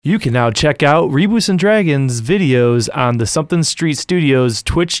You can now check out Reboots and Dragons videos on the Something Street Studios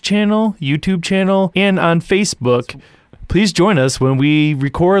Twitch channel, YouTube channel, and on Facebook. Please join us when we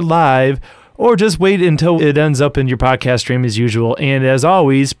record live, or just wait until it ends up in your podcast stream as usual. And as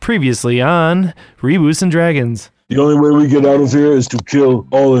always, previously on Reboots and Dragons. The only way we get out of here is to kill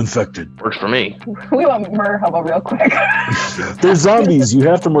all infected. Works for me. We want murder hobo real quick. They're zombies. You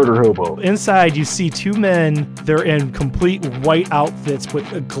have to murder hobo. Inside, you see two men. They're in complete white outfits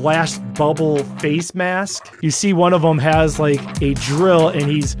with a glass bubble face mask. You see one of them has like a drill, and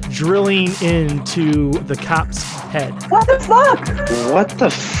he's drilling into the cop's head. What the fuck?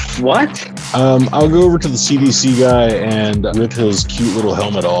 What? I'll go over to the CDC guy and rip his cute little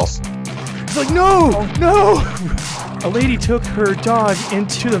helmet off. He's like, no! A lady took her dog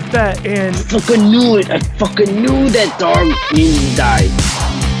into the vet and... I fucking knew it. I fucking knew that dog needed to die.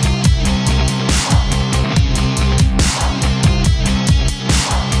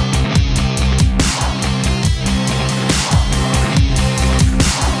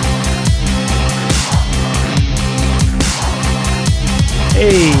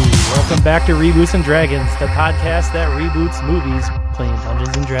 Hey, welcome back to Reboots and Dragons, the podcast that reboots movies playing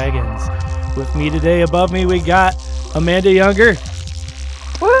Dungeons and Dragons. With me today, above me, we got Amanda Younger.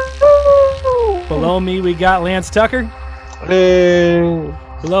 Woo! Below me, we got Lance Tucker. Hey.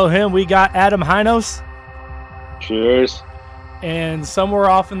 Below him, we got Adam Hynos. Cheers. And somewhere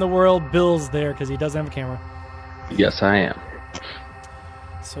off in the world, Bill's there because he doesn't have a camera. Yes, I am.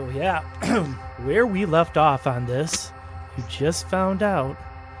 So yeah, where we left off on this, you just found out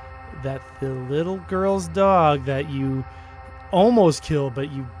that the little girl's dog that you almost killed,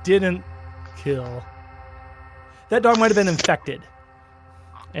 but you didn't kill, that dog might have been infected.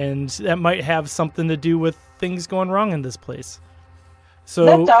 And that might have something to do with things going wrong in this place. So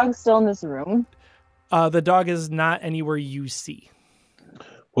That dog's still in this room? the dog is not anywhere you see.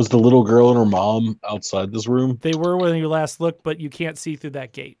 Was the little girl and her mom outside this room? They were when you last looked, but you can't see through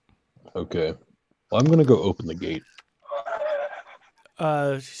that gate. Okay. Well, I'm going to go open the gate.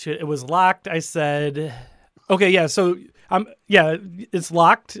 Shit, it was locked. I said, okay, yeah. So it's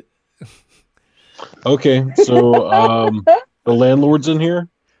locked. Okay. So the landlord's in here?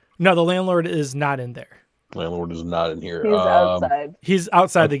 No, the landlord is not in there. Landlord is not in here. He's outside. He's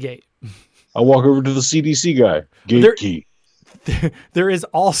outside the gate. I'll walk over to the CDC guy. Gate key. There is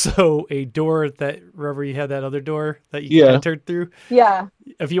also a door that wherever you had that other door that you entered through. Yeah.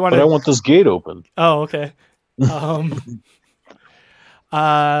 If you want But I want this gate open. Oh, okay.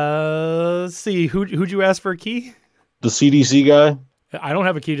 Let's see. Who'd you ask for a key? The CDC guy? I don't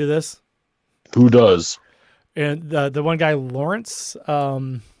have a key to this. Who does? And the one guy, Lawrence,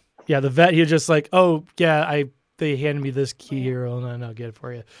 the vet, he was just like, oh, yeah, they handed me this key here, and I'll get it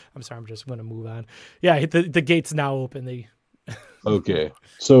for you. I'm sorry, I'm just going to move on. Yeah, the gate's now open. Okay.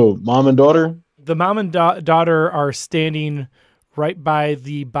 So, mom and daughter? The mom and daughter are standing right by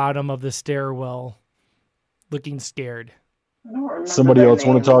the bottom of the stairwell, looking scared. I don't remember Somebody their else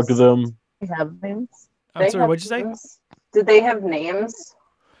want names. to talk to them? They have names? I'm They sorry, have what'd you say? names? Did they have names?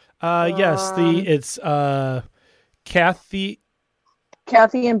 Yes, it's Kathy.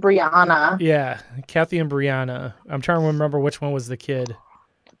 Kathy and Brianna. Yeah, Kathy and Brianna. I'm trying to remember which one was the kid.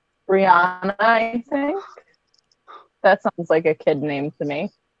 Brianna, I think. That sounds like a kid name to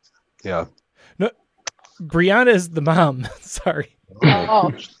me. Yeah. No, Brianna is the mom. Sorry.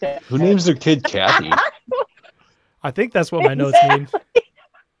 Oh, shit. Who names their kid Kathy? I think that's what my notes mean.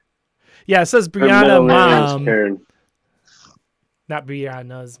 Yeah, it says Her Brianna middle name is mom, Karen. not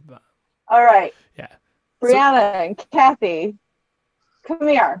Brianna's mom. All right. Yeah. Brianna and Kathy, come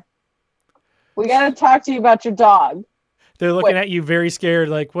here. We got to talk to you about your dog. They're looking at you very scared,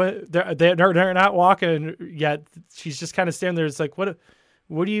 like what? They're not walking yet. She's just kind of standing there. It's like, what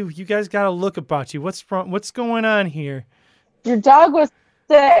do you guys got to look about you? What's wrong? What's going on here? Your dog was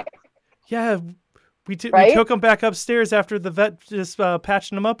sick. Yeah, we Right? took him back upstairs after the vet just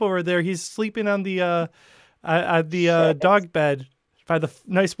patching him up over there. He's sleeping on the dog bed by the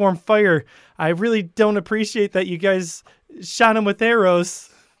nice warm fire. I really don't appreciate that you guys shot him with arrows.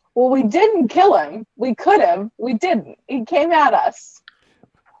 Well, we didn't kill him. We could have. We didn't. He came at us.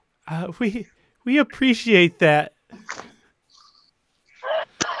 We appreciate that.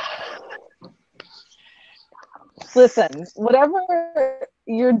 Listen, whatever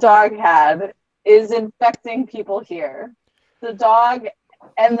your dog had is infecting people here. The dog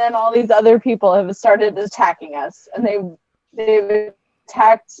and then all these other people have started attacking us, and they've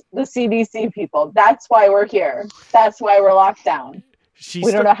attacked the CDC people. That's why we're here. That's why we're locked down.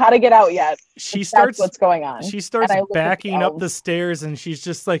 We don't know how to get out yet. That's what's going on. She starts backing up the stairs, and she's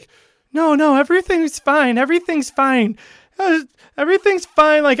just like, no, everything's fine. Everything's fine. everything's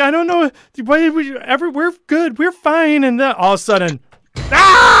fine. Like, I don't know. Why did we're good. We're fine. And then all of a sudden,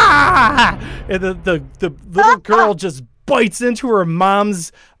 and the little girl just bites into her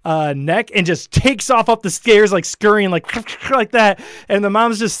mom's neck and just takes off up the stairs, like scurrying like that. And the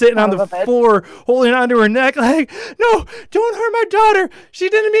mom's just sitting on the floor holding onto her neck like, no, don't hurt my daughter. She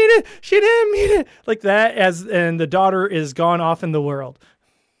didn't mean it. She didn't mean it. Like that, and the daughter is gone off in the world.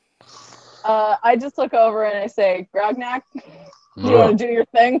 I just look over and I say, Grognak, do you want to do your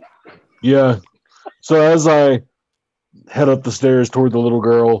thing? Yeah. So as I head up the stairs toward the little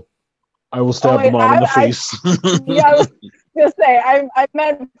girl, I will stab the mom in the face. Yeah, I was gonna say, I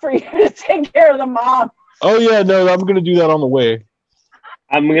meant for you to take care of the mom. Oh yeah, no, I'm gonna do that on the way.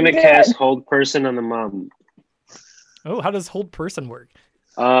 I'm gonna cast Hold Person on the mom. Oh, how does Hold Person work?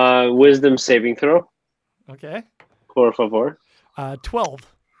 Wisdom saving throw. Okay. Por favor. 12.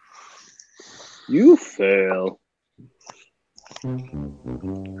 You fail.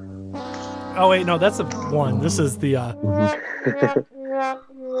 Oh wait, no, that's a 1. This is the.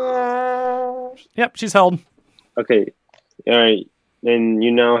 Yep, she's held. Okay. All right. Then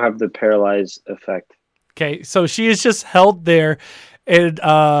you now have the paralyze effect. Okay, so she is just held there, and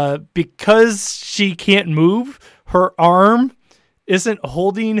because she can't move, her arm isn't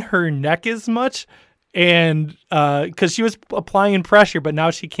holding her neck as much, and because she was applying pressure, but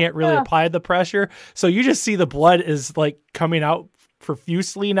now she can't really apply the pressure. So you just see the blood is like coming out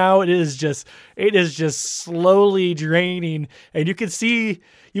profusely now. It is just slowly draining, and you can see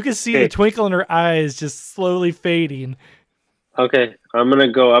the twinkle in her eyes just slowly fading. Okay, I'm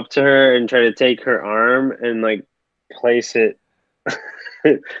gonna go up to her and try to take her arm and like place it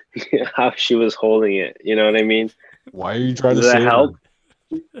how she was holding it. You know what I mean? Why are you trying to Does that save help?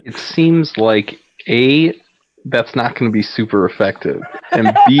 her? It seems like A, that's not going to be super effective,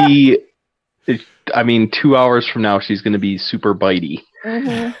 and B, 2 hours from now she's going to be super bitey.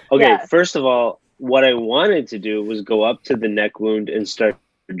 Mm-hmm. Okay, Yes. first of all, what I wanted to do was go up to the neck wound and start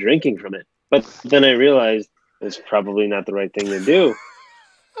drinking from it. But then I realized it's probably not the right thing to do.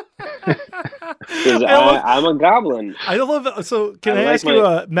 Because I'm a goblin. I love it. So can I like ask you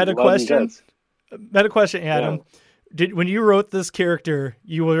my a meta blood and question? guts. Meta question, Adam. When you wrote this character,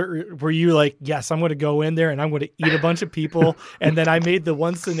 were you like, yes, I'm going to go in there and I'm going to eat a bunch of people, and then I made the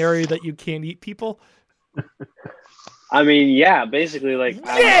one scenario that you can't eat people? I mean, yeah, basically, like,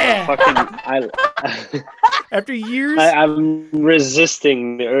 After years, I'm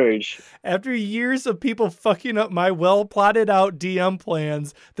resisting the urge. After years of people fucking up my well plotted out DM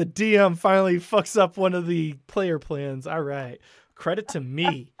plans, the DM finally fucks up one of the player plans. All right, credit to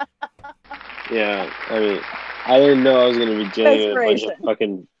me. Yeah, I mean, I didn't know I was going to be dealing with a bunch of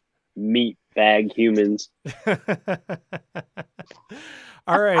fucking meat bag humans.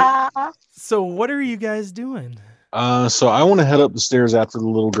 All right. So what are you guys doing? So I want to head up the stairs after the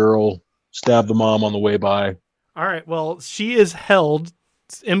little girl, stab the mom on the way by. All right. Well, she is held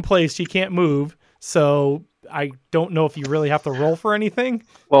in place. She can't move. So I don't know if you really have to roll for anything.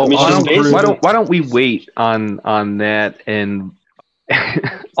 Well, I mean, why don't we wait on that, and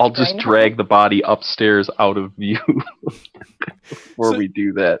I'll just drag the body upstairs out of view before we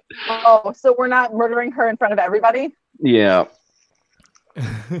do that. Oh, so we're not murdering her in front of everybody? Yeah.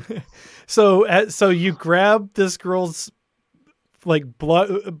 So you grab this girl's like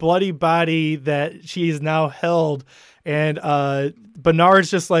bloody body that she is now held, and Bernard's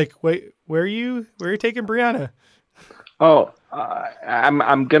just like, wait, where are you taking Brianna? Oh,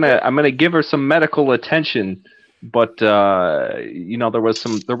 I'm gonna give her some medical attention, but there was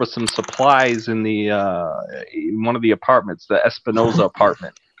some supplies in the in one of the apartments, the Espinosa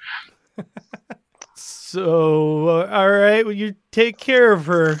apartment. So all right, well, you take care of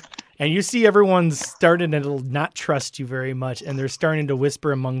her. And you see everyone's starting to not trust you very much, and they're starting to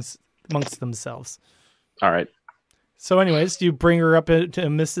whisper amongst themselves. All right. So anyways, do you bring her up to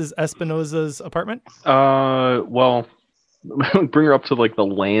Mrs. Espinosa's apartment? Well, bring her up to like the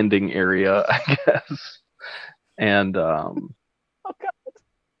landing area, I guess. And Oh,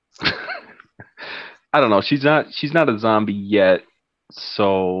 God. I don't know. She's not a zombie yet,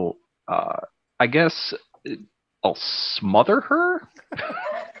 so I guess I'll smother her.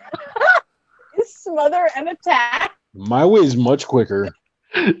 Smother and attack. My way is much quicker.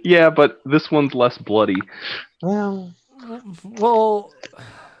 Yeah, but this one's less bloody. Well,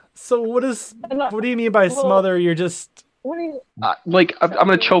 so what do you mean by smother? You're just What are you? I'm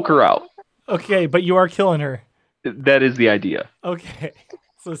gonna choke her out. okay, but you are killing her. That is the idea. Okay,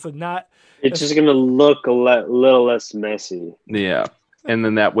 so not. It's just going to look a little less messy. Yeah, and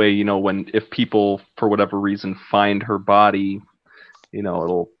then that way, if people for whatever reason find her body,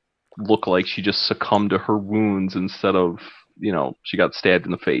 it'll look like she just succumbed to her wounds instead of, she got stabbed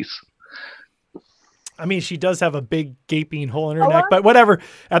in the face. I mean, she does have a big gaping hole in her neck, but whatever.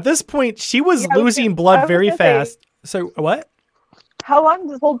 At this point, she was losing blood very fast. So what? How long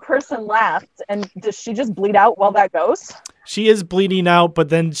does old person last? And does she just bleed out while that goes? She is bleeding out, but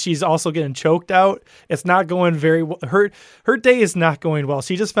then she's also getting choked out. It's not going very well. Her day is not going well.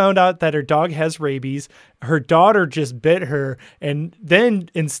 She just found out that her dog has rabies. Her daughter just bit her. And then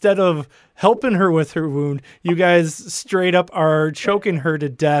instead of helping her with her wound, you guys straight up are choking her to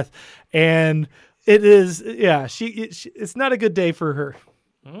death. And it is, it's not a good day for her.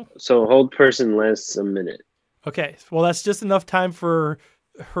 So hold person lasts a minute. Okay. Well, that's just enough time for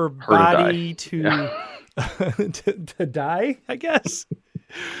her body to to die, I guess.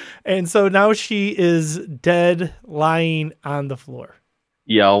 And so now she is dead, lying on the floor.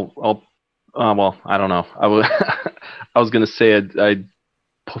 Yeah, I'll well, I don't know. I was gonna say I'd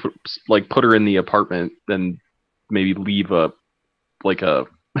put her in the apartment, then maybe leave a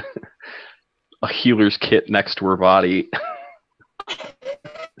healer's kit next to her body.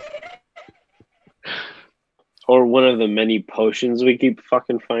 Or one of the many potions we keep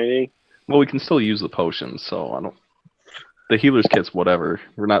fucking finding. Well, we can still use the potions, so I don't. The healer's kit's whatever.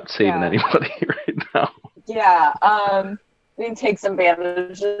 We're not saving anybody right now. Yeah, we can take some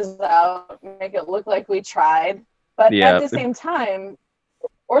bandages out, make it look like we tried. But at the same time,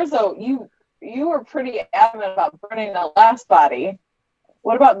 Orzo, you were pretty adamant about burning the last body.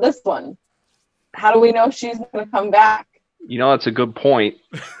 What about this one? How do we know she's going to come back? That's a good point.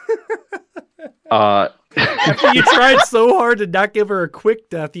 After you tried so hard to not give her a quick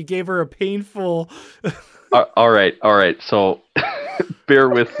death, you gave her a painful. All right. So bear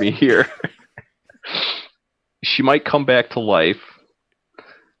with me here. She might come back to life.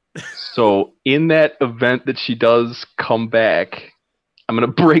 So in that event that she does come back, I'm going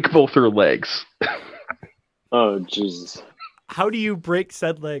to break both her legs. Oh, Jesus. How do you break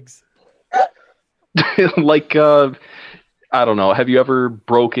said legs? I don't know. Have you ever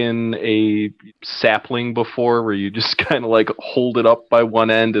broken a sapling before where you just kind of hold it up by one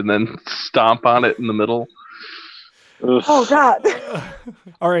end and then stomp on it in the middle? Oh, God.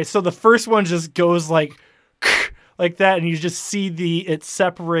 All right. So the first one just goes like that, and you just see it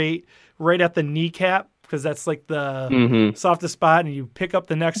separate right at the kneecap because that's the softest spot. And you pick up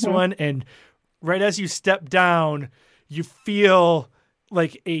the next one, and right as you step down, you feel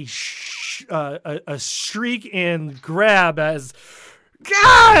like a shriek and grab as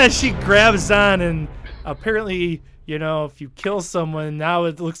she grabs on, and apparently, if you kill someone, now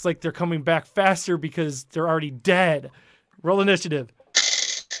it looks like they're coming back faster because they're already dead. Roll initiative.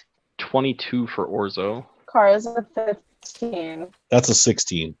 22 for Orzo. Cara's a 15. That's a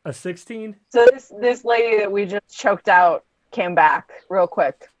 16. A 16? So this lady that we just choked out came back real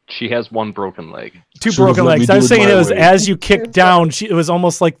quick. She has one broken leg. Two broken legs. I was saying it was as you kicked down, it was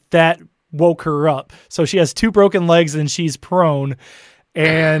almost like that woke her up. So she has two broken legs and she's prone.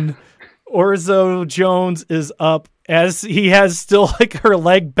 And Orzo Jones is up as he has still her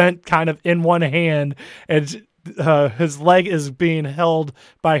leg bent kind of in one hand, and his leg is being held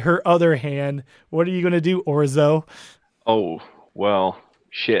by her other hand. What are you going to do, Orzo? Oh, well,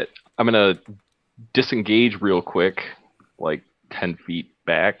 shit. I'm going to disengage real quick, 10 feet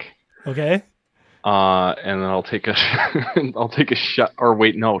back. Okay. And then I'll take a shot. Or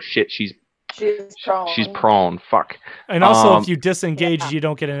wait, no, shit. She's prone. She's prone. Fuck. And also, if you disengage, you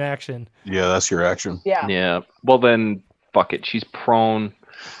don't get an action. Yeah, that's your action. Yeah. Yeah. Well, then, fuck it. She's prone.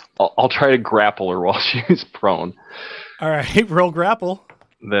 I'll try to grapple her while she's prone. All right. Roll grapple.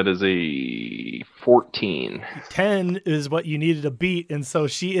 That is a 14. 10 is what you needed to beat, and so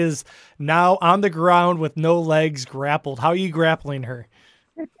she is now on the ground with no legs, grappled. How are you grappling her?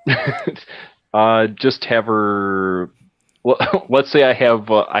 Just have her. Well, let's say I have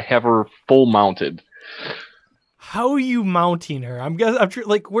her full mounted. How are you mounting her? I'm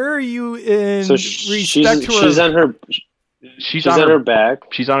where are you in she's on her. She's on her back.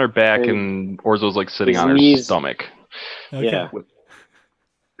 She's on her back, and Orzo's sitting on her stomach. Okay. Yeah.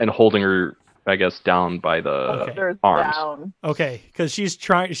 And holding her, I guess, down by the arms. Down. Okay, because she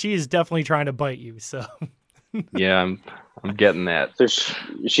is definitely trying to bite you. So. Yeah, I'm getting that. So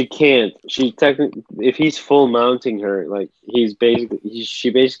she can't. She technically, if he's full mounting her, she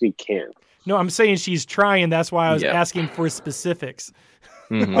basically can't. No, I'm saying she's trying. That's why I was asking for specifics.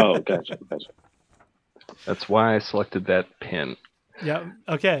 Mm-hmm. Oh, gotcha. That's why I selected that pin. Yeah.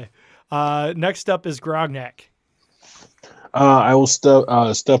 Okay. Next up is Grognak. I will step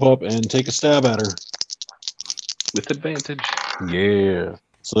up and take a stab at her. With advantage. Yeah.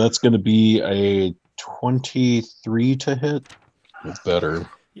 So that's going to be a 23 to hit. Better.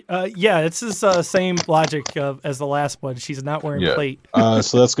 Yeah, it's the same logic as the last one. She's not wearing plate.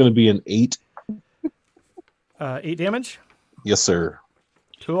 So that's going to be an 8. 8 damage? Yes, sir.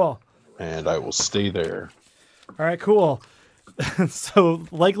 Cool. And I will stay there. All right, cool. So,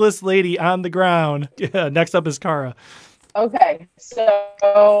 legless lady on the ground. Next up is Kara. Okay,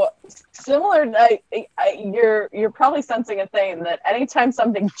 so similar, you're probably sensing a thing that anytime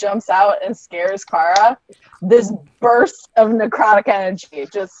something jumps out and scares Kara, this burst of necrotic energy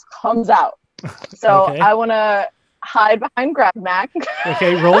just comes out. So Okay. I want to hide behind Grabmac.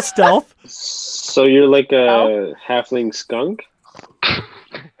 Okay, roll stealth. So you're like a halfling skunk?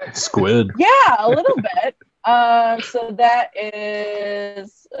 Squid. Yeah, a little bit. So that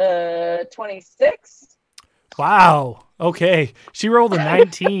is 26. Wow. Okay. She rolled a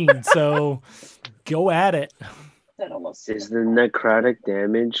 19, so go at it. That almost Is the necrotic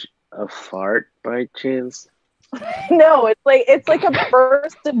damage a fart by chance? no. It's like a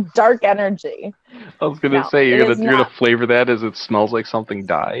burst of dark energy. I was gonna No, say it you're is gonna not. flavor that as it smells like something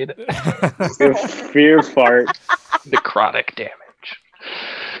died. Fear fart. Necrotic damage.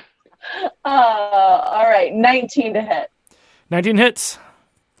 All right, 19 to hit. 19 hits.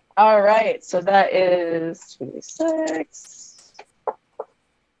 All right, so that is 26.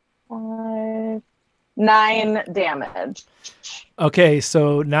 5, 9 damage. Okay,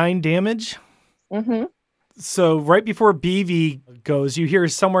 so 9 damage. Mm-hmm. So right before BV goes, you hear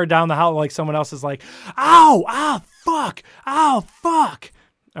somewhere down the hall, like someone else is like, ow, fuck. All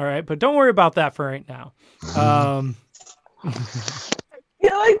right, but don't worry about that for right now. I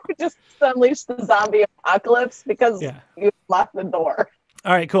feel like we just unleashed the zombie apocalypse because Yeah. you locked the door.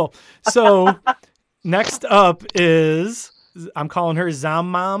 All right, cool. So next up is, I'm calling her Zom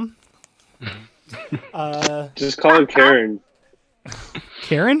Mom. Just call her Karen.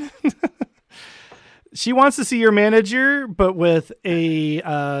 Karen? She wants to see your manager, but with a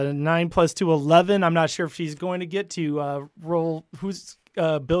 9 + 2, 11. I'm not sure if she's going to get to roll. Who's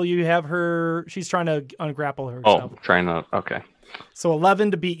Bill? You have her. She's trying to ungrapple herself. Oh, trying to. Okay. So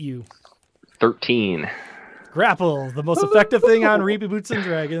 11 to beat you. 13. Grapple, the most effective thing on Reboots and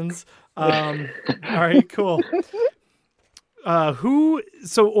Dragons. All right, cool.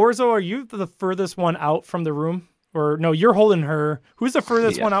 So Orzo, are you the furthest one out from the room? Or no, you're holding her. Who's the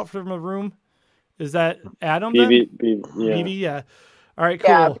furthest Yes. one out from the room? Is that Adam then? Yeah. BB, yeah. All right, cool.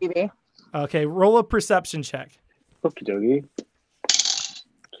 Yeah, baby. Okay, roll a perception check. Okie dokie.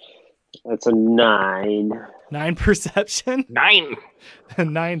 That's a 9. 9 perception. 9.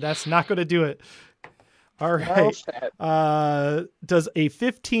 9, that's not going to do it. All Oh, right. shit. Does a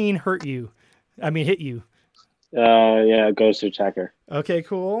 15 hit you? Yeah, it goes to attacker. Okay,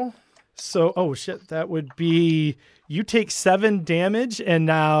 cool. So, oh shit, that would be, you take 7 damage and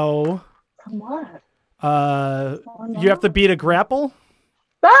now Come on. uh Oh, no. you have to beat a grapple.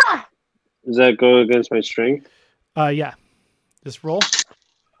 Ah! Does that go against my strength? Yeah. Just roll.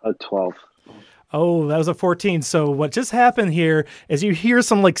 A 12. Oh, that was a 14. So what just happened here is you hear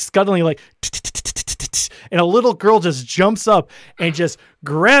some like scuttling, like, and a little girl just jumps up and just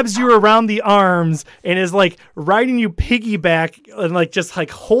grabs you around the arms and is like riding you piggyback and like just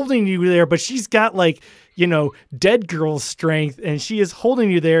like holding you there. But she's got like, you know, dead girl strength and she is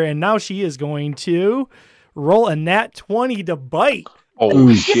holding you there. And now she is going to roll a nat 20 to bite. Oh,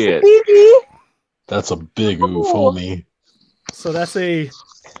 Ooh. shit. Baby. That's a big oof, homie. So that's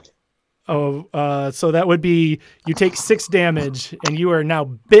so that would be, you take 6 damage and you are now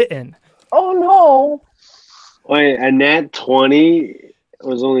bitten. Oh no. Wait, a nat 20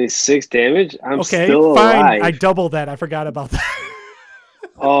 was only 6 damage? I'm Okay, still fine. alive. I doubled that. I forgot about that.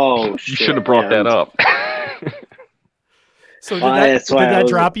 Oh, You shit. should have brought that up. So did Well, that, that's why did I that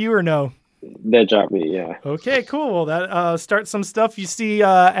was- drop you or no? That dropped me, yeah. Okay, cool. Well, that starts some stuff. You see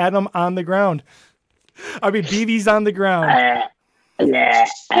Adam on the ground. I mean, BB's on the ground. I'm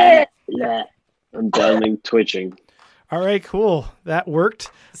done twitching. All right, cool. That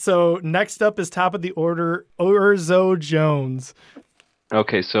worked. So next up is top of the order, Orzo Jones.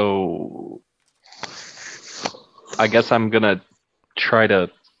 Okay, so I guess I'm gonna try to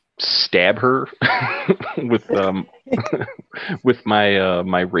stab her with with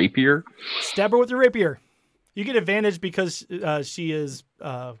my rapier. Stab her with your rapier. You get advantage because she is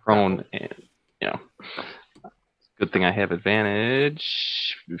Prone, and good thing I have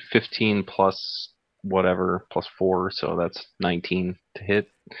advantage. 15 plus whatever plus 4, so that's 19 to hit.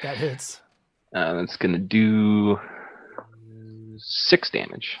 that hits. That's gonna do 6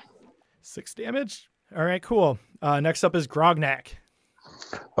 damage. 6 damage. All right, cool. Next up is Grognak.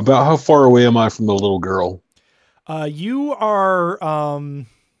 About how far away am I from the little girl? You are.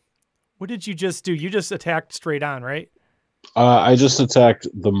 What did you just do? You just attacked straight on, right? I just attacked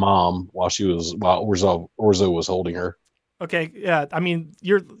the mom while Orzo was holding her. Okay, yeah. I mean,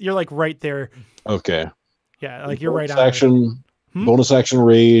 you're like right there. Okay. Yeah, like you're right bonus on her. action, bonus action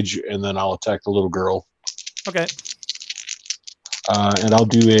rage, and then I'll attack the little girl. Okay. And I'll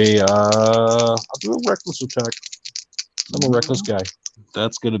do a reckless attack. I'm a reckless guy.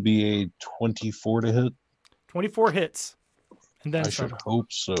 That's going to be a 24 to hit. 24 hits. And then I should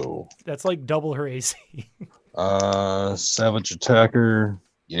hope so. That's like double her AC. Savage attacker.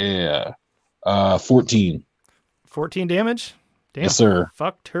 Yeah. 14. 14 damage? Damn. Yes, sir.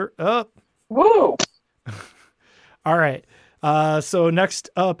 Fucked her up. Woo! All right. So next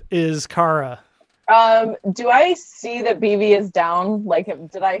up is Kara. Do I see that BB is down? Like,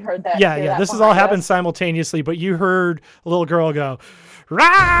 did I heard that? Yeah. This has all happened simultaneously, but you heard a little girl go,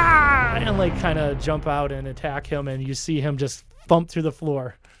 "Rah!" and like kind of jump out and attack him, and you see him just thump through the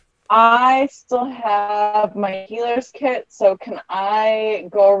floor. I still have my healer's kit, so can I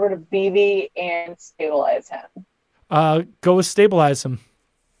go over to BB and stabilize him? Go stabilize him.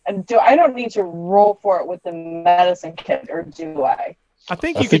 And I don't need to roll for it with the medicine kit, or do I? I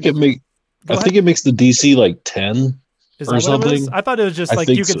think it makes the DC like 10 or something. I thought it was just like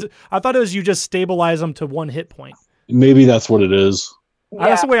you could. So. I thought it was you just stabilize them to 1 hit point. Maybe that's what it is. Yeah.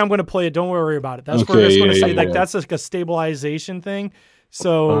 That's the way I'm going to play it. Don't worry about it. That's what I'm just going to say. Like that's like a stabilization thing.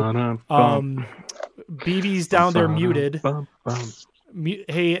 So, BB's down there muted.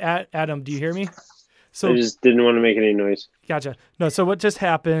 Hey, Adam, do you hear me? So I just didn't want to make any noise. Gotcha. No, so what just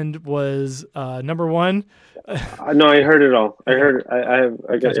happened was number one. No, I heard it all. I heard.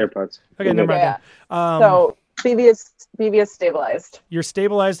 I got AirPods. Okay, never mind. So BB is stabilized. You're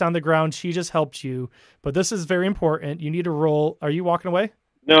stabilized on the ground. She just helped you, but this is very important. You need to roll. Are you walking away?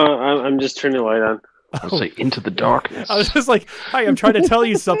 No, I'm just turning the light on. I was like, into the darkness. I was just like, hi, I'm trying to tell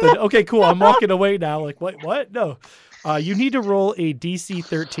you something. Okay, cool. I'm walking away now. Like, what? No. You need to roll a DC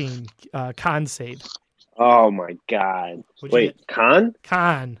 13 con save. Oh, my God. Wait, con?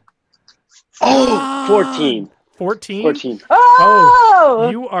 Con. Oh, 14. 14? 14. Oh!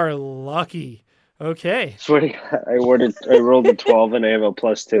 You are lucky. Okay. Swear to God, I rolled a 12 and I have a +2.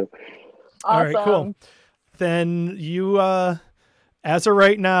 Awesome. All right, cool. Then you, as of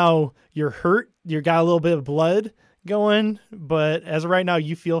right now, you're hurt. You got a little bit of blood going, but as of right now,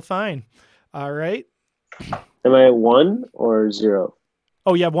 you feel fine. All right. Am I at 1 or 0?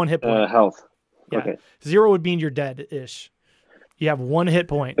 Oh, you have 1 hit point. Health. Yeah. Okay. 0 would mean you're dead-ish. You have 1 hit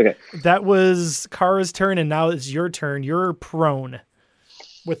point. Okay. That was Kara's turn, and now it's your turn. You're prone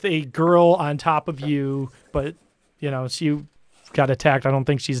with a girl on top of you, but, she got attacked. I don't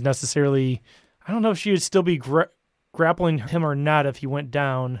think she's necessarily... I don't know if she would still be grappling him or not if he went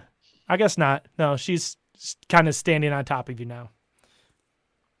down. I guess not. No, she's kind of standing on top of you now.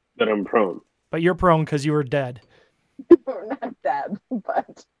 But I'm prone. But you're prone because you were dead. Not dead,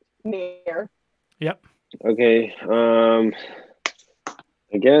 but near. Yep. Okay. I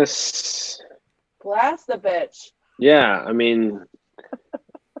guess. Blast the bitch. Yeah, I mean,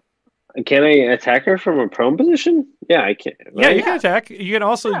 can I attack her from a prone position? Yeah, I can. Right? Yeah, you can attack. You can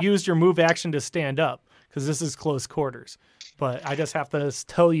also use your move action to stand up because this is close quarters. But I just have to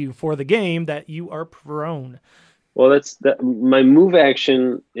tell you for the game that you are prone. Well, my move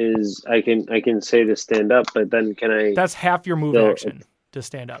action is I can say to stand up, but then can I? That's half your move action to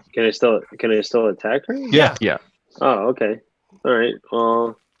stand up. Can I still attack her? Yeah. Oh, okay. All right.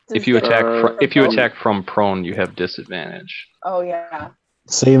 Well, if you attack from prone, you have disadvantage. Oh yeah.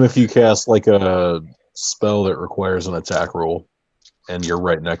 Same if you cast like a spell that requires an attack roll, and you're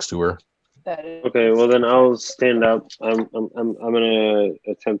right next to her. Okay, well then I'll stand up. I'm gonna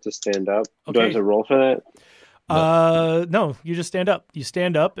attempt to stand up. Okay. Do I have to roll for that? No, you just stand up. You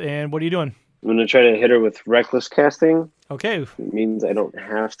stand up, and what are you doing? I'm gonna try to hit her with reckless casting. Okay. It means I don't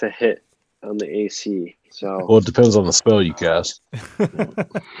have to hit on the AC. So well, it depends on the spell you cast.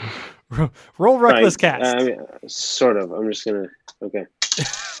 Roll reckless cast. Sort of. I'm just gonna. Okay.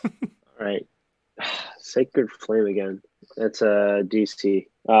 All right. Sacred Flame again. That's a DC.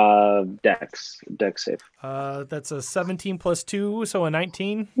 Dex save. That's a 17 plus 2, so a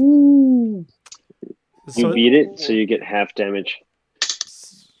 19. Ooh. You beat it, so you get half damage.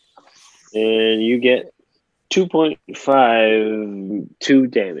 And you get 2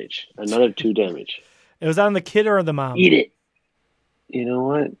 damage. Another 2 damage. It was on the kid or the mom? Eat it. You know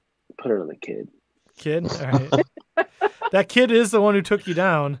what? Put it on the kid. Kid? All right. That kid is the one who took you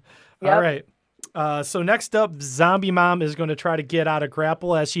down. Yep. All right. So next up, Zombie Mom is going to try to get out of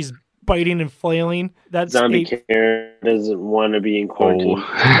grapple as she's biting and flailing. That Zombie Karen doesn't want to be in quarantine.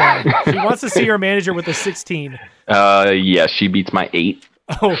 She wants to see her manager with a 16. Yeah, she beats my 8.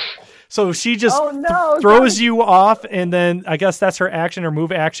 Oh, So she just Oh, no, throws you off, and then I guess that's her action or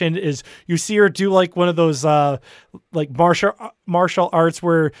move action is you see her do like one of those like martial arts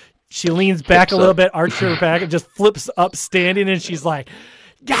where she leans back Flips a little up. bit, arches her back, and just flips up standing, and she's like,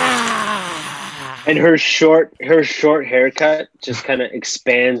 "Gah!" And her short haircut just kind of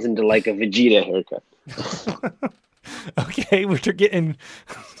expands into like a Vegeta haircut. Okay, we're getting.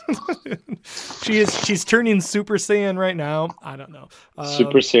 She's turning Super Saiyan right now. I don't know.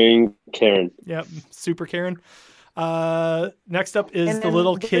 Super Saiyan Karen. Yep, Super Karen. Next up is In the a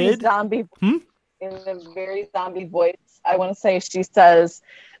little very kid. Zombie, Hmm? In a very zombie voice, I want to say she says,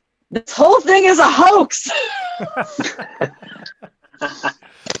 "This whole thing is a hoax."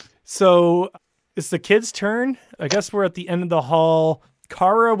 So it's the kid's turn. I guess we're at the end of the hall.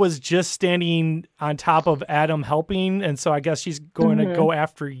 Kara was just standing on top of Adam helping, and so I guess she's going to go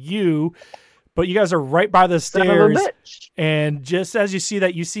after you. But you guys are right by the Son of a stairs, bitch. and just as you see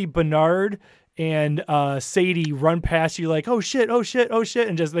that, you see Bernard and Sadie run past you like, oh shit,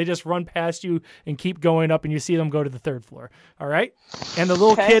 and they just run past you and keep going up, and you see them go to the third floor. All right, and the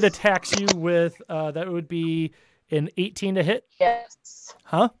little Okay. kid attacks you with that would be an 18 to hit, Yes.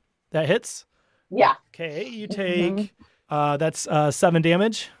 huh? That hits. Yeah. Okay, you take that's 7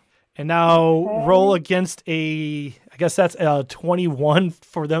 damage, and now Okay. roll against I guess that's a 21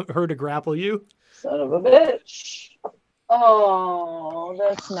 for her to grapple you. Son of a bitch. Oh,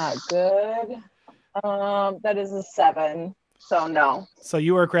 that's not good. That is a 7. So no. So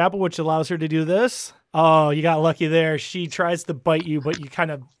you are grappled, which allows her to do this. Oh, you got lucky there. She tries to bite you, but you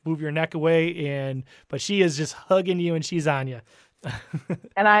kind of move your neck away, but she is just hugging you, and she's on you.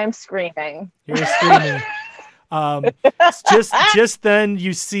 And I'm screaming. You're screaming. Just then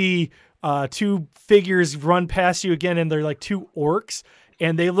you see 2 figures run past you again, and they're like 2 orcs,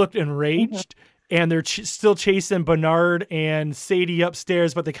 and they looked enraged, and they're still chasing Bernard and Sadie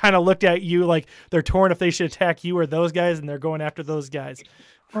upstairs, but they kind of looked at you like they're torn if they should attack you or those guys, and they're going after those guys.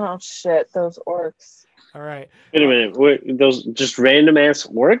 Oh shit, those orcs. All right. Wait a minute. Wait, those just random ass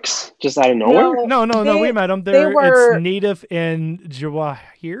works just out of nowhere? No, They- we met them. they were- It's Native and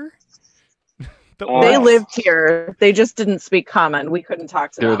Jawahir. The Oh. They orcs. lived here. They just didn't speak common. We couldn't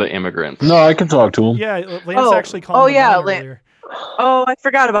talk to They're them. the immigrants. No, I can talk to him. Yeah, Lance actually called them yeah, out Lan- earlier. Oh, I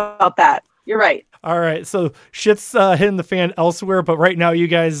forgot about that. You're right. All right, so shit's hitting the fan elsewhere, but right now you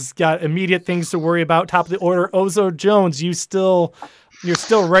guys got immediate things to worry about. Top of the order, Ozo Jones, you're still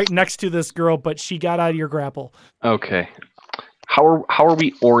right next to this girl, but she got out of your grapple. Okay. How are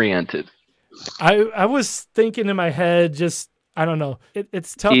we oriented? I was thinking in my head, just I don't know.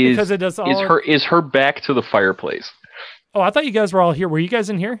 It's tough Is- because it does all. Is her back to the fireplace? Oh, I thought you guys were all here. Were you guys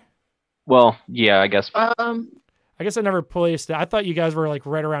in here? Well, yeah, I guess. I guess I never placed it. I thought you guys were like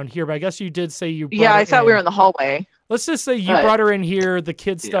right around here, but I guess you did say you. Yeah, brought I her thought we were in the hallway. Let's just say you Right. brought her in here. The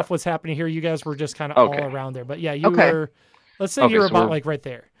kid Yeah. stuff was happening here. You guys were just kind of Okay. all around there. But yeah, you Okay. were. Let's say Okay, you were so about we're- like right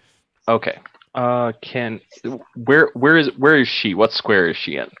there. Okay. Where is she? What square is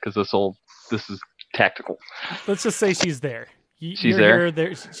she in? Because this is tactical. Let's just say she's there. She's You're there? here,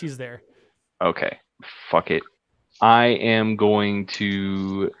 there. She's there. Okay. Fuck it. I am going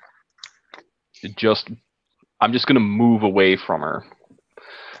to I'm just going to move away from her.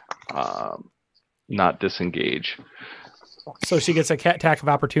 Not disengage. So she gets a cat attack of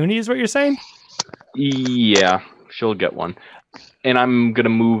opportunity, is what you're saying? Yeah, she'll get one. And I'm going to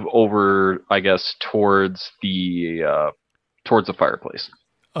move over, I guess, towards the fireplace.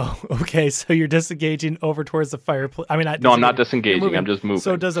 Oh, okay. So you're disengaging over towards the fireplace. I mean, No, I'm not disengaging. disengaging. You're I'm just moving.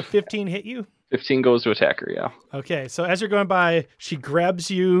 So does a 15 hit you? 15 goes to attack her, yeah. Okay, so as you're going by, she grabs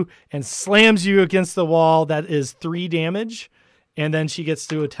you and slams you against the wall. That is 3 damage. And then she gets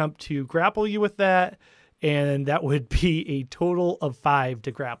to attempt to grapple you with that. And that would be a total of 5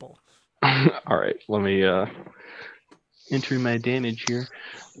 to grapple. All right, let me enter my damage here.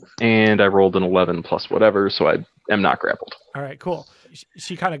 And I rolled an 11 plus whatever, so I am not grappled. All right, cool.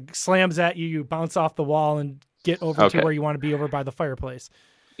 She kind of slams at you. You bounce off the wall and get over Okay. to where you want to be over by the fireplace.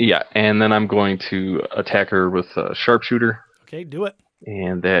 Yeah, and then I'm going to attack her with a sharpshooter. Okay, do it.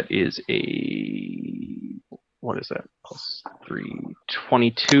 And that is what is that? Plus 3,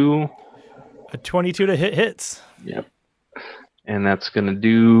 22. A 22 to hits. Yep. And that's going to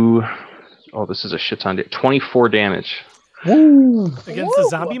do, this is a shit ton, 24 damage. Against the Woo!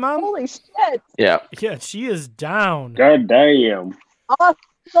 zombie mom? Holy shit. Yeah. Yeah, she is down. God damn.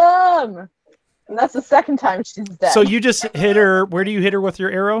 Awesome. And that's the second time she's dead. So you just hit her. Where do you hit her with your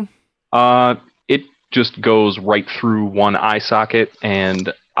arrow? It just goes right through one eye socket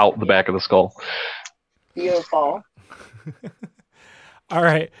and out the back of the skull. Beautiful. All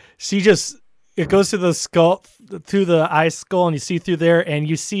right. She just it goes to the skull, through the eye skull, and you see through there, and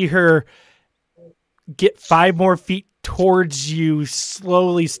you see her get 5 more feet towards you,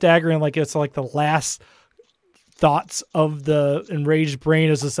 slowly staggering, like it's like the last thoughts of the enraged brain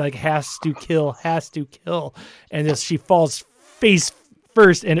is just like has to kill, and as she falls face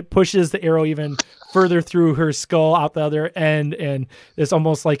first, and it pushes the arrow even further through her skull out the other end, and it's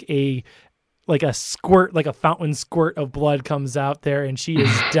almost like a squirt, like a fountain squirt of blood comes out there, and she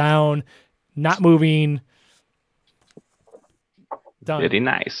is down, not moving. Done. Very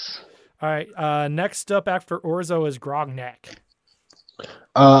nice. All right. Next up after Orzo is Grognak.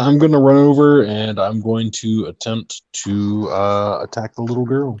 I'm going to run over and I'm going to attempt to attack the little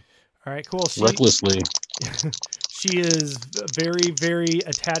girl. All right, cool. Recklessly. She is very, very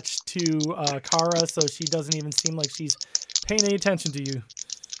attached to Kara, so she doesn't even seem like she's paying any attention to you.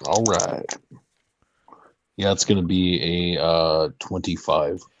 All right. Yeah, it's going to be a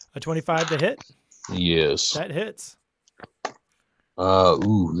 25. A 25 to hit? Yes. That hits.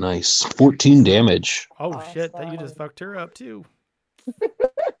 Ooh, nice. 14 damage. Oh, shit. That you just fucked her up, too.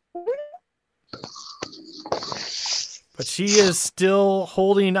 But she is still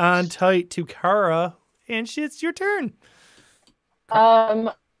holding on tight to Kara, and it's your turn.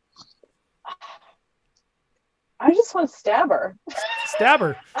 I just want to stab her. Stab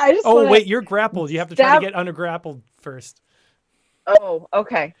her. Wanna... wait, you're grappled. You have to try to get ungrappled first. Oh,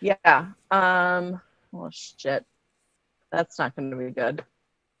 okay. Yeah. Oh, shit. That's not going to be good.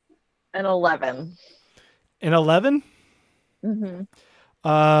 An 11. An 11? Mm-hmm.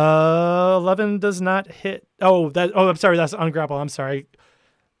 11 does not hit. I'm sorry. That's ungrapple. I'm sorry.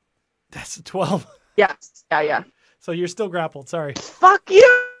 That's a 12. Yes. Yeah. So you're still grappled. Sorry. Fuck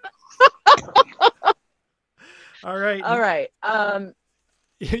you. All right.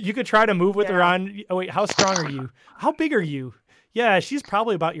 You could try to move with her on. Oh, wait. How strong are you? How big are you? Yeah, she's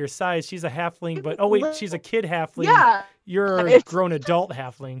probably about your size. She's a halfling, but she's a kid halfling. Yeah. You're a grown adult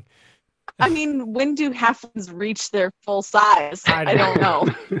halfling. I mean, when do halflings reach their full size? I don't know.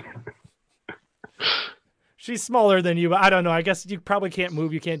 She's smaller than you, but I don't know. I guess you probably can't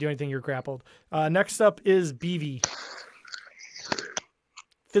move. You can't do anything. You're grappled. Next up is BV.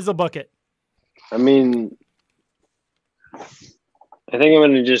 Fizzle Bucket. I mean, I think I'm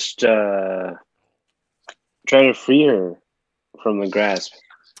going to just try to free her from the grasp.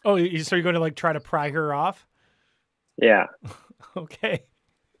 Oh, so you're going to like try to pry her off? Yeah. Okay.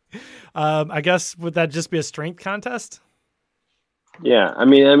 I guess would that just be a strength contest? Yeah, I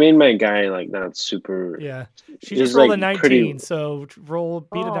mean, I made my guy like not super. Yeah, she just rolled a 19, so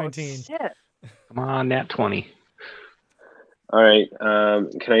beat a 19. Shit. Come on, nat 20. All right.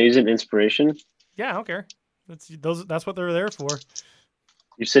 Can I use an inspiration? Yeah, I don't care. That's what they're there for.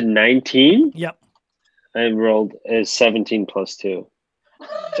 You said 19? Yep. I rolled a 17 plus 2.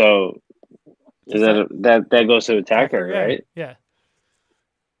 So is that goes to attacker, right? Yeah.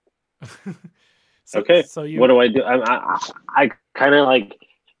 Okay. So what do I do? I kind of like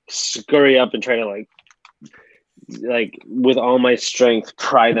scurry up and try to like with all my strength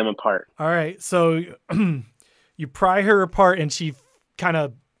pry them apart. All right. So you pry her apart and she kind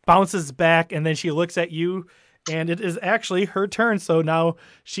of bounces back and then she looks at you and it is actually her turn. So now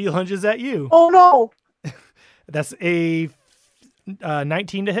she lunges at you. Oh no. That's a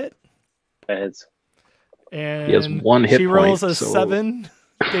 19 to hit. That hits. And he has 1 hit point. She rolls a 7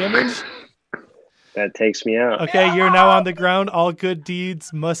 damage. That takes me out. Okay, you're now on the ground. All good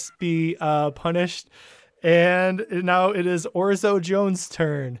deeds must be punished. And now it is Orzo Jones'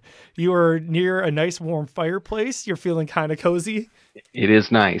 turn. You are near a nice warm fireplace. You're feeling kind of cozy. It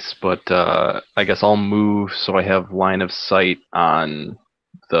is nice, but I guess I'll move so I have line of sight on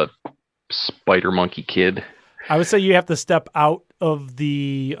the spider monkey kid. I would say you have to step out of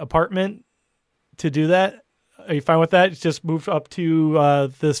the apartment to do that. Are you fine with that? Just move up to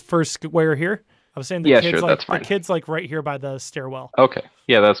this first square here. I was saying that's fine. The kid's like right here by the stairwell. Okay.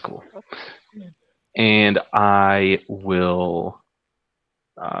 Yeah, that's cool. And I will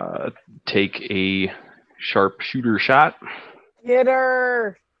take a sharpshooter shot. Hit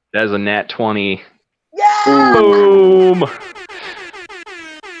her. That is a nat 20. Yeah. Boom.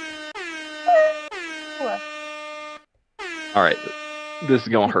 All right. This is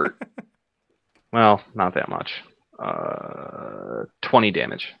going to hurt. Well, not that much. 20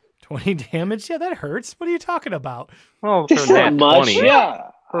 damage. 20 damage? Yeah, that hurts. What are you talking about? Well, for nat 20. Yeah.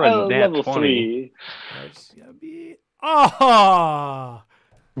 For a nat level 20. 3. Oh!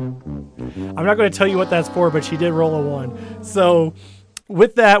 I'm not going to tell you what that's for, but she did roll a 1. So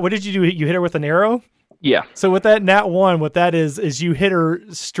with that, what did you do? You hit her with an arrow? Yeah. So with that nat 1, what that is you hit her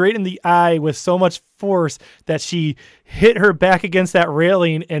straight in the eye with so much force that she hit her back against that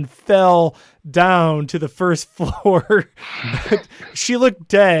railing and fell down to the first floor. She looked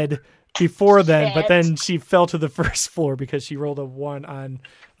dead before then, but then she fell to the first floor because she rolled a 1 on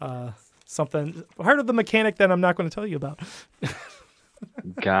something part of the mechanic that I'm not going to tell you about.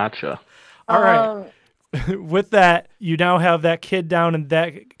 Gotcha. All right. With that, you now have that kid down,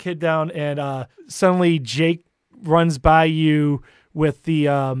 and suddenly Jake runs by you with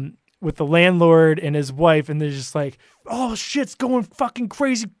the landlord and his wife, and they're just like, "Oh, shit's going fucking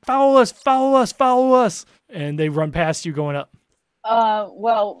crazy! Follow us! Follow us! Follow us!" And they run past you going up.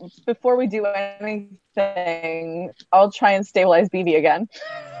 Well, before we do anything, I'll try and stabilize BB again.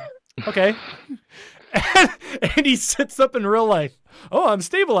 Okay. And he sits up in real life. Oh, I'm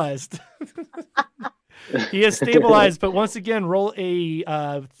stabilized. He is stabilized, but once again, roll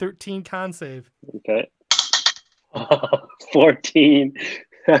a 13 con save. Okay. 14.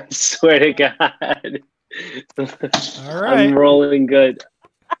 I swear to God. All right. I'm rolling good.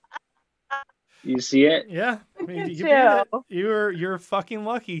 You see it? Yeah. I mean, Look at you're fucking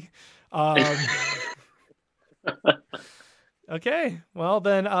lucky. Okay. Well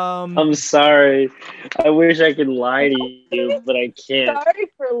then, I'm sorry. I wish I could lie to you, but I can't. Sorry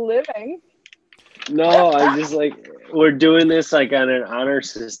for living. No, I'm just like, we're doing this like on an honor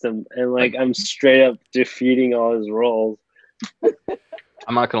system, and like I'm straight up defeating all his rolls.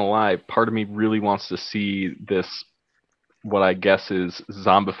 I'm not gonna lie. Part of me really wants to see this, what I guess is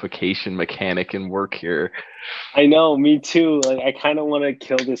zombification mechanic in work here. I know, me too. Like, I kind of want to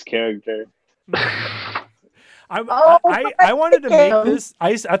kill this character. I wanted to make this.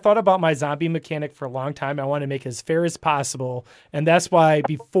 I thought about my zombie mechanic for a long time. I want to make it as fair as possible, and that's why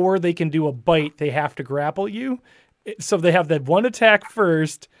before they can do a bite, they have to grapple you. So they have that one attack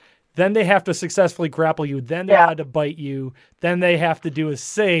first, then they have to successfully grapple you, then they're allowed to bite you, then they have to do a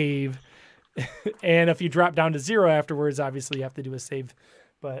save, and if you drop down to 0 afterwards, obviously you have to do a save.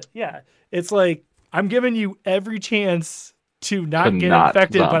 But yeah, it's like I'm giving you every chance to not get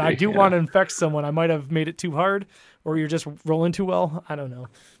infected, zombie, but I do want to infect someone. I might have made it too hard, or you're just rolling too well. I don't know.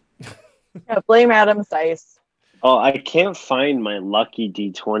 Yeah, blame Adam's dice. Oh, I can't find my lucky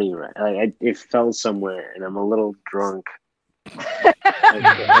D20 right. It fell somewhere, and I'm a little drunk.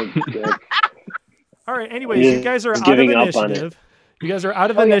 All right. Anyways, you guys are out of initiative. You guys are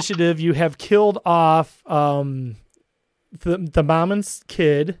out of initiative. You have killed off the mom and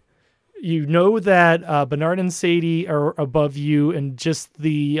kid. You know that Bernard and Sadie are above you, and just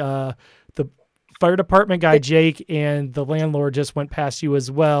the fire department guy, Jake, and the landlord just went past you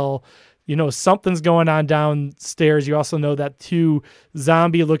as well. You know something's going on downstairs. You also know that 2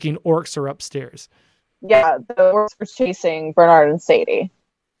 zombie-looking orcs are upstairs. Yeah, the orcs were chasing Bernard and Sadie.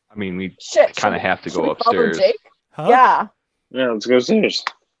 I mean, we kind of have to go upstairs. Jake? Huh? Yeah, let's go upstairs.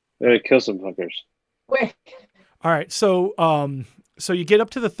 Gotta kill some fuckers. Wait. All right, so you get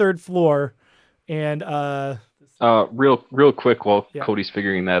up to the 3rd floor, and real quick while Cody's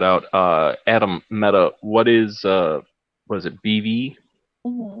figuring that out. Adam, Meta, what is it? BV?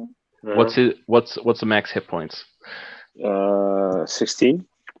 Mm-hmm. What's the max hit points? 16.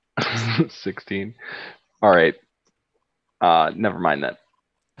 16. All right. Never mind that.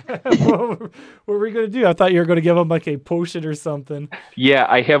 What were we gonna do? I thought you were gonna give him like a potion or something. Yeah,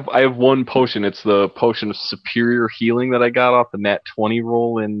 I have one potion. It's the potion of superior healing that I got off the nat 20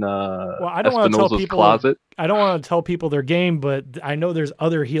 roll in I don't want to tell people closet. I don't want to tell people their game, but I know there's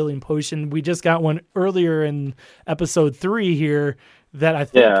other healing potion. We just got one earlier in episode 3 here that I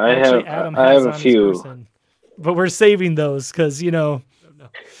think Adam has. I have a on few, his person. But we're saving those because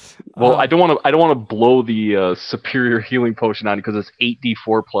Well, I don't want to blow the superior healing potion on because it's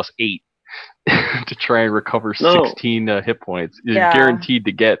 8d4 plus 8 to try and recover 16 hit points. You're guaranteed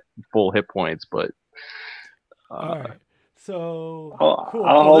to get full hit points, but all right. So cool.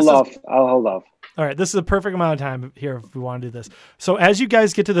 I'll hold off. All right, this is a perfect amount of time here if we want to do this. So as you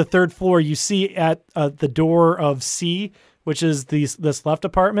guys get to the 3rd floor, you see at the door of C, which is this left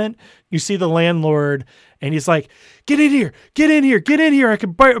apartment, you see the landlord, and he's like, get in here. I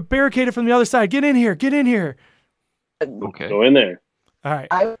can barricade it from the other side. Get in here. Okay. Go in there. All right.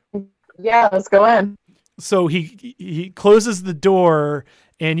 Let's go in. So he closes the door,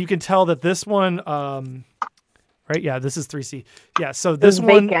 and you can tell that this one, right? Yeah, this is 3C. Yeah, so this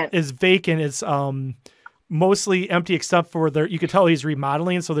one is vacant. It's mostly empty except for you can tell he's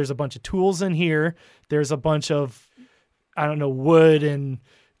remodeling. So there's a bunch of tools in here. There's a bunch of, I don't know, wood and,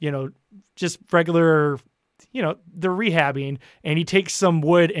 just regular, they're rehabbing, and he takes some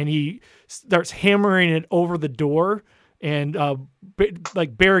wood and he starts hammering it over the door and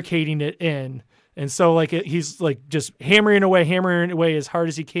barricading it in. And so like he's like just hammering away as hard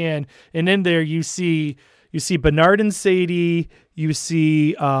as he can. And in there you see Bernard and Sadie, you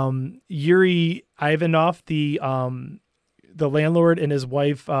see Yuri Ivanov, the landlord, and his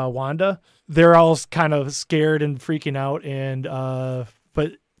wife Wanda. They're all kind of scared and freaking out, and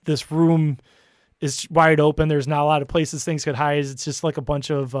but this room is wide open. There's not a lot of places things could hide. It's just like a bunch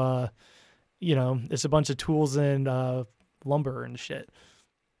of it's a bunch of tools and lumber and shit.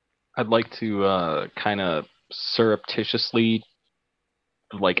 I'd like to kind of surreptitiously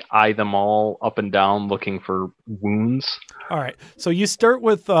like eye them all up and down looking for wounds. All right. So you start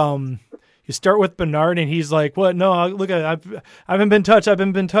with Bernard, and he's like, "What? No, look at I haven't been touched. I've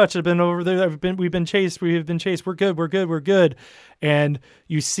been over there. We've been chased. We're good." And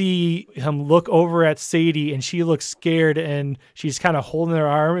you see him look over at Sadie, and she looks scared, and she's kind of holding her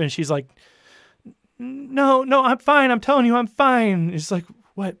arm, and she's like, "No, I'm fine. I'm telling you, I'm fine." And he's like,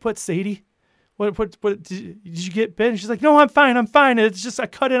 "What, Sadie? What did you get bit?" And she's like, "No, I'm fine. It's just I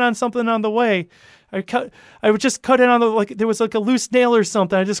cut in on something on the way. I would just cut in on there was like a loose nail or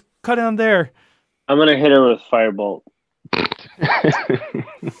something. I just cut it on there." I'm gonna hit her with firebolt.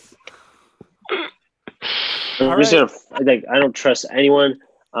 I don't trust anyone.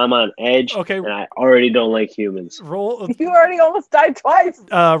 I'm on edge. Okay. And I already don't like humans. Roll. You already almost died twice.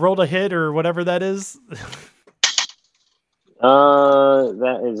 Rolled a hit or whatever that is.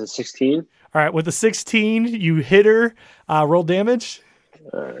 That is a 16. All right, with a 16, you hit her. Roll damage.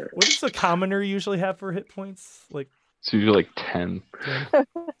 What does a commoner usually have for hit points? Like it's usually like 10. That's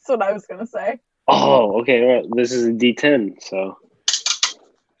what I was gonna say. Oh, okay. Right. This is a D10, so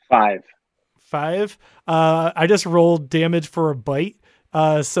 5. 5. I just rolled damage for a bite.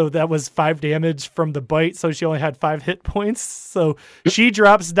 So that was 5 damage from the bite. So she only had 5 hit points. So she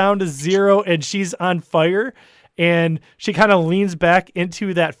drops down to 0, and she's on fire. And she kind of leans back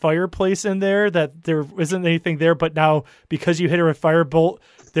into that fireplace in there that there isn't anything there. But now, because you hit her with firebolt,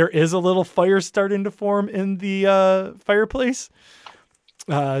 there is a little fire starting to form in the fireplace.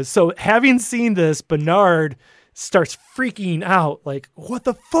 So having seen this, Bernard starts freaking out. Like, what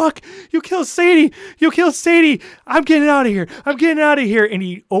the fuck? You killed Sadie. I'm getting out of here. And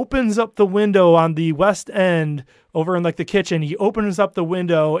he opens up the window on the west end over in like the kitchen. He opens up the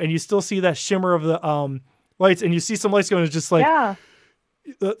window, and you still see that shimmer of the lights, and you see some lights going just like, I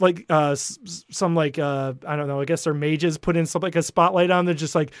don't know, I guess they're mages put in some like a spotlight on. They're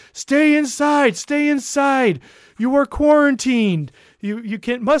just like, stay inside. You are quarantined. You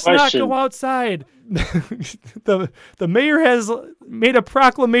must not go outside. The mayor has made a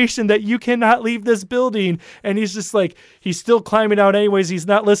proclamation that you cannot leave this building, and he's just like, he's still climbing out anyways. He's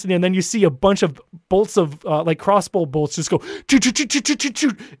not listening. And then you see a bunch of bolts of like crossbow bolts just go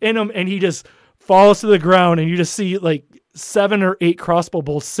in him, and he just falls to the ground, and you just see like 7 or 8 crossbow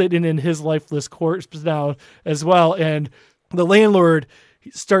bolts sitting in his lifeless corpse now as well. And the landlord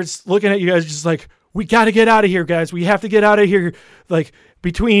starts looking at you guys just like, we got to get out of here, guys. We have to get out of here. Like,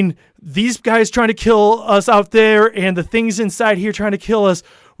 between these guys trying to kill us out there and the things inside here trying to kill us,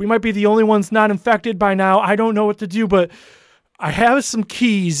 we might be the only ones not infected by now. I don't know what to do, but I have some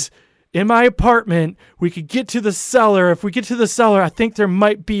keys in my apartment. We could get to the cellar. If we get to the cellar, I think there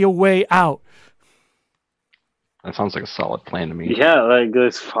might be a way out. That sounds like a solid plan to me. Yeah, like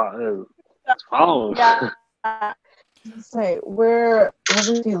this follow. Yeah. Say, where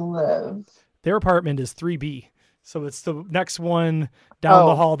does he live? Their apartment is 3B. So it's the next one down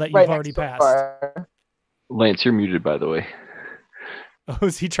the hall that you've already passed. Lance, you're muted, by the way. Oh,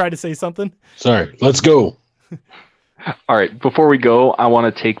 is he trying to say something? Sorry, let's go. All right, before we go, I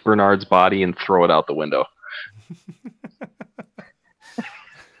want to take Bernard's body and throw it out the window.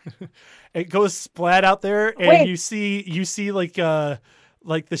 It goes splat out there, and you see like the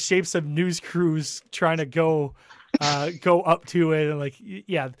shapes of news crews trying to go up to it, and like,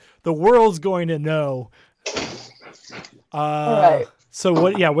 yeah, the world's going to know. All right. So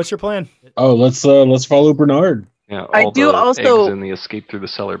what's your plan? Oh, let's follow Bernard. Yeah, I do also eggs in the escape through the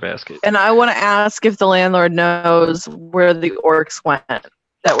cellar basket. And I want to ask if the landlord knows where the orcs went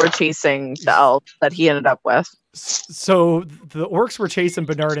that were chasing the elf that he ended up with. So the orcs were chasing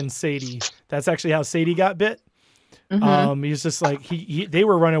Bernard and Sadie. That's actually how Sadie got bit. Mm-hmm. He's just like they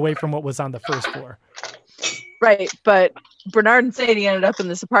were running away from what was on the first floor. Right, but Bernard and Sadie ended up in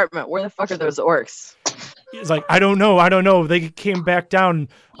this apartment. Where the fuck are those orcs? He's like, I don't know. They came back down.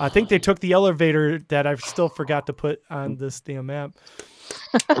 I think they took the elevator that I still forgot to put on this damn map.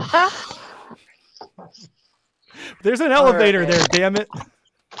 There's an elevator there, damn it.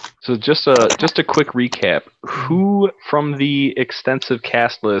 So just a quick recap. Who from the extensive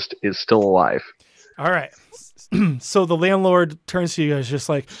cast list is still alive? All right. So the landlord turns to you guys just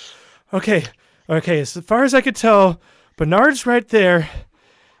like, okay, Okay, so as far as I could tell, Bernard's right there.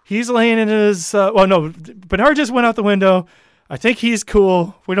 He's laying in his... Bernard just went out the window. I think he's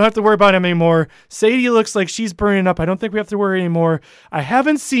cool. We don't have to worry about him anymore. Sadie looks like she's burning up. I don't think we have to worry anymore. I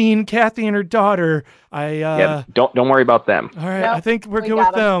haven't seen Kathy and her daughter. Don't worry about them. All right, Nope, I think we're we good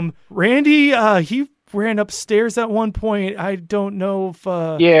got with them. Randy, he ran upstairs at one point. I don't know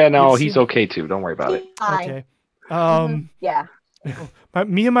if... he's okay too. Don't worry about it. Fine. Okay. Yeah.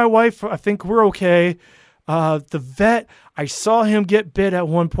 Me and my wife, I think we're okay. The vet, I saw him get bit at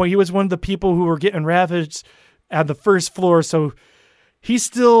one point. He was one of the people who were getting ravaged at the first floor, so he's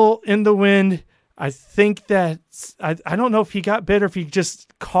still in the wind. I think that I don't know if he got bit or if he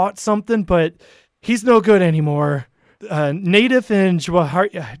just caught something, but he's no good anymore. Native and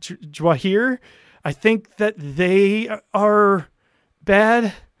Jawahir, I think that they are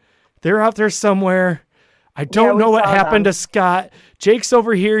bad. They're out there somewhere. I don't know what happened to Scott. Jake's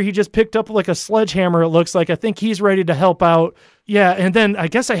over here. He just picked up like a sledgehammer, it looks like. I think he's ready to help out. Yeah, and then I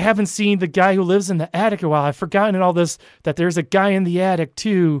guess I haven't seen the guy who lives in the attic in a while. I've forgotten in all this that there's a guy in the attic,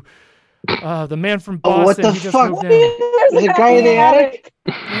 too. The man from Boston. What the fuck? There's a guy in the attic?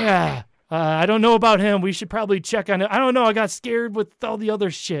 Yeah. I don't know about him. We should probably check on it. I don't know. I got scared with all the other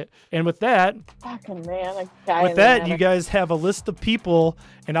shit. And with that, Fucking man, a guy with in the that, you attic. guys have a list of people,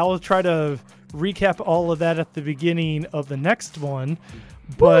 and I'll try to recap all of that at the beginning of the next one.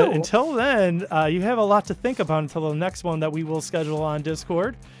 But Woo! until then, you have a lot to think about until the next one that we will schedule on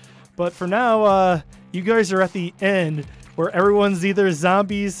Discord. But for now, you guys are at the end where everyone's either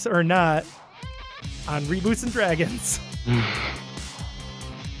zombies or not on Reboots and Dragons.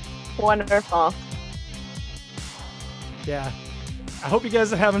 Wonderful. Yeah. I hope you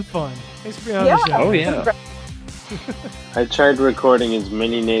guys are having fun. Thanks for being on the show. Oh, yeah. I tried recording as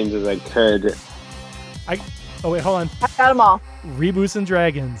many names as I could. Oh, wait, hold on. I got them all. Reboots and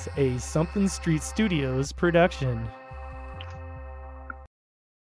Dragons, a Something Street Studios production.